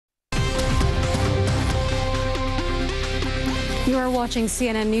You are watching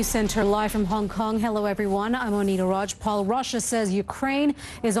CNN News Center live from Hong Kong. Hello, everyone. I'm Monita Rajpal. Russia says Ukraine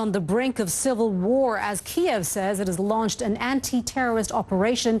is on the brink of civil war as Kiev says it has launched an anti-terrorist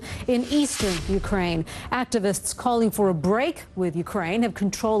operation in eastern Ukraine. Activists calling for a break with Ukraine have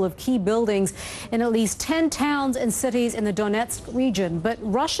control of key buildings in at least 10 towns and cities in the Donetsk region. But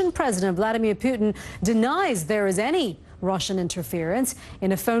Russian President Vladimir Putin denies there is any Russian interference.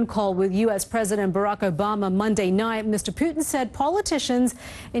 In a phone call with U.S. President Barack Obama Monday night, Mr. Putin said politicians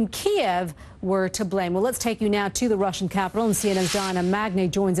in Kiev were to blame. Well, let's take you now to the Russian capital, and CNN's Diana Magne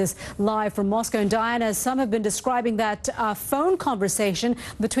joins us live from Moscow. And Diana, some have been describing that phone conversation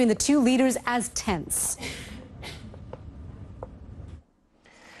between the two leaders as tense.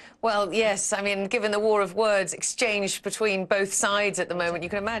 Well, yes. I mean, given the war of words exchanged between both sides at the moment, you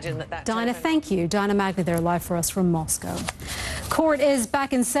can imagine that... Diana, thank you. Diana Magne there live for us from Moscow. Court is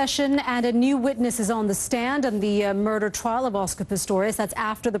back in session and a new witness is on the stand on the murder trial of Oscar Pistorius. That's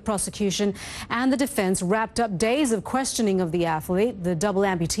after the prosecution and the defense wrapped up days of questioning of the athlete. The double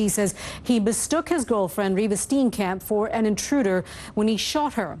amputee says he mistook his girlfriend, Riva Steenkamp, for an intruder when he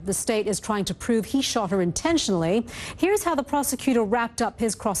shot her. The state is trying to prove he shot her intentionally. Here's how the prosecutor wrapped up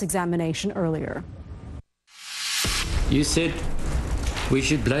his cross-examination earlier. You said we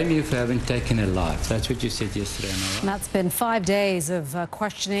should blame you for having taken a life. That's what you said yesterday. And that's been 5 days of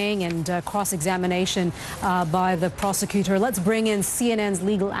questioning and cross-examination by the prosecutor. Let's bring in CNN's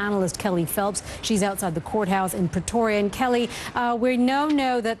legal analyst, Kelly Phelps. She's outside the courthouse in Pretoria. And Kelly, we now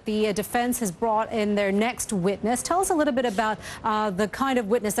know that the defense has brought in their next witness. Tell us a little bit about the kind of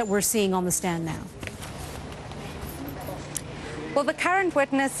witness that we're seeing on the stand now. Well, the current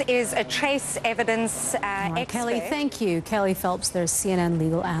witness is a trace evidence expert. Kelly, thank you. Kelly Phelps, there's CNN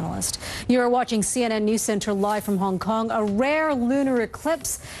legal analyst. You're watching CNN News Center live from Hong Kong. A rare lunar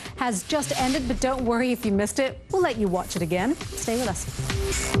eclipse has just ended, but don't worry if you missed it. We'll let you watch it again. Stay with us.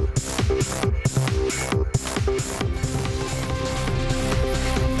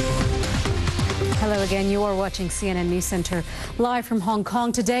 Hello again. You are watching CNN News Center live from Hong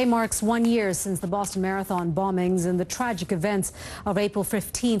Kong. Today marks 1 year since the Boston Marathon bombings, and the tragic events of April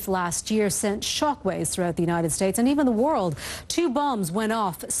 15th last year sent shockwaves throughout the United States and even the world. 2 bombs went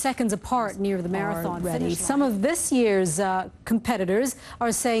off seconds apart near the marathon finish line. Some of this year's competitors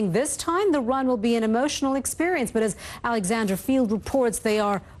are saying this time the run will be an emotional experience, but as Alexander Field reports, they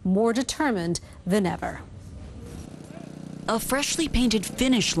are more determined than ever. A freshly painted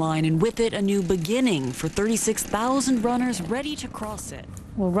finish line, and with it a new beginning for 36,000 runners ready to cross it.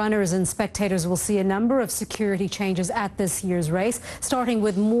 Well, runners and spectators will see a number of security changes at this year's race, starting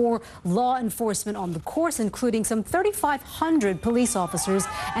with more law enforcement on the course, including some 3,500 police officers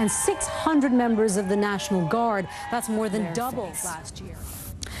and 600 members of the National Guard. That's more than double last year.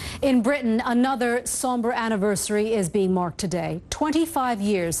 In Britain, another somber anniversary is being marked today. 25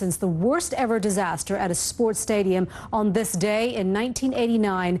 years since the worst ever disaster at a sports stadium. On this day in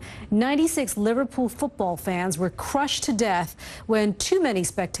 1989, 96 Liverpool football fans were crushed to death when too many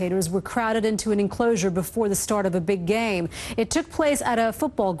spectators were crowded into an enclosure before the start of a big game. It took place at a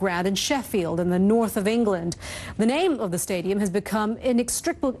football ground in Sheffield in the north of England. The name of the stadium has become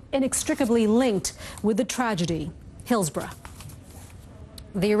inextricably linked with the tragedy, Hillsborough.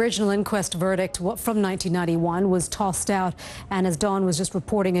 The original inquest verdict from 1991 was tossed out, and as Dawn was just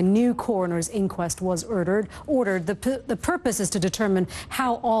reporting, a new coroner's inquest was ordered. The purpose is to determine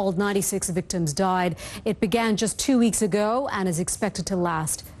how all 96 victims died. It began just 2 weeks ago and is expected to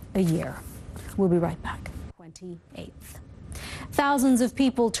last a year. We'll be right back. 28th. Thousands of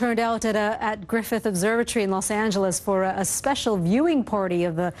people turned out at Griffith Observatory in Los Angeles for a special viewing party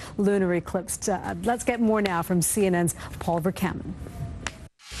of the lunar eclipse. Let's get more now from CNN's Paul Verkaman.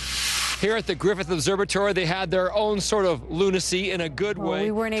 Here at the Griffith Observatory, they had their own sort of lunacy in a good way.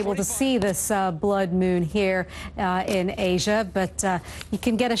 We weren't able to see this blood moon here in Asia, but you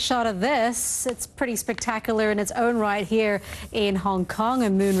can get a shot of this. It's pretty spectacular in its own right here in Hong Kong, a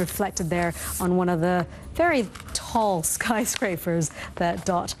moon reflected there on one of the very tall skyscrapers that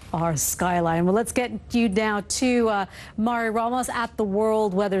dot our skyline. Well, let's get you now to Mari Ramos at the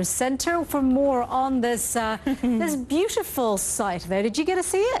World Weather Center for more on this this beautiful sight there. Did you get to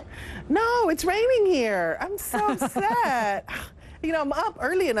see it? No, it's raining here. I'm so upset. You know, I'm up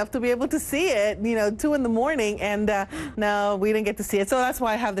early enough to be able to see it, 2 in the morning, and no, we didn't get to see it. So that's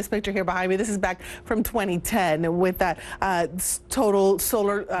why I have this picture here behind me. This is back from 2010 with that total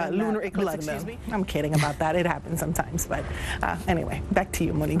solar lunar eclipse. Excuse me. I'm kidding about that. It happens sometimes. But anyway, back to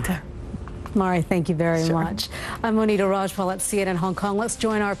you, Monita. Mari, thank you very much. I'm Monita Rajpal at CNN Hong Kong. Let's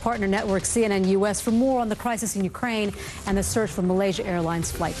join our partner network, CNN US, for more on the crisis in Ukraine and the search for Malaysia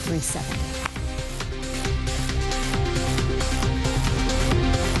Airlines Flight 37.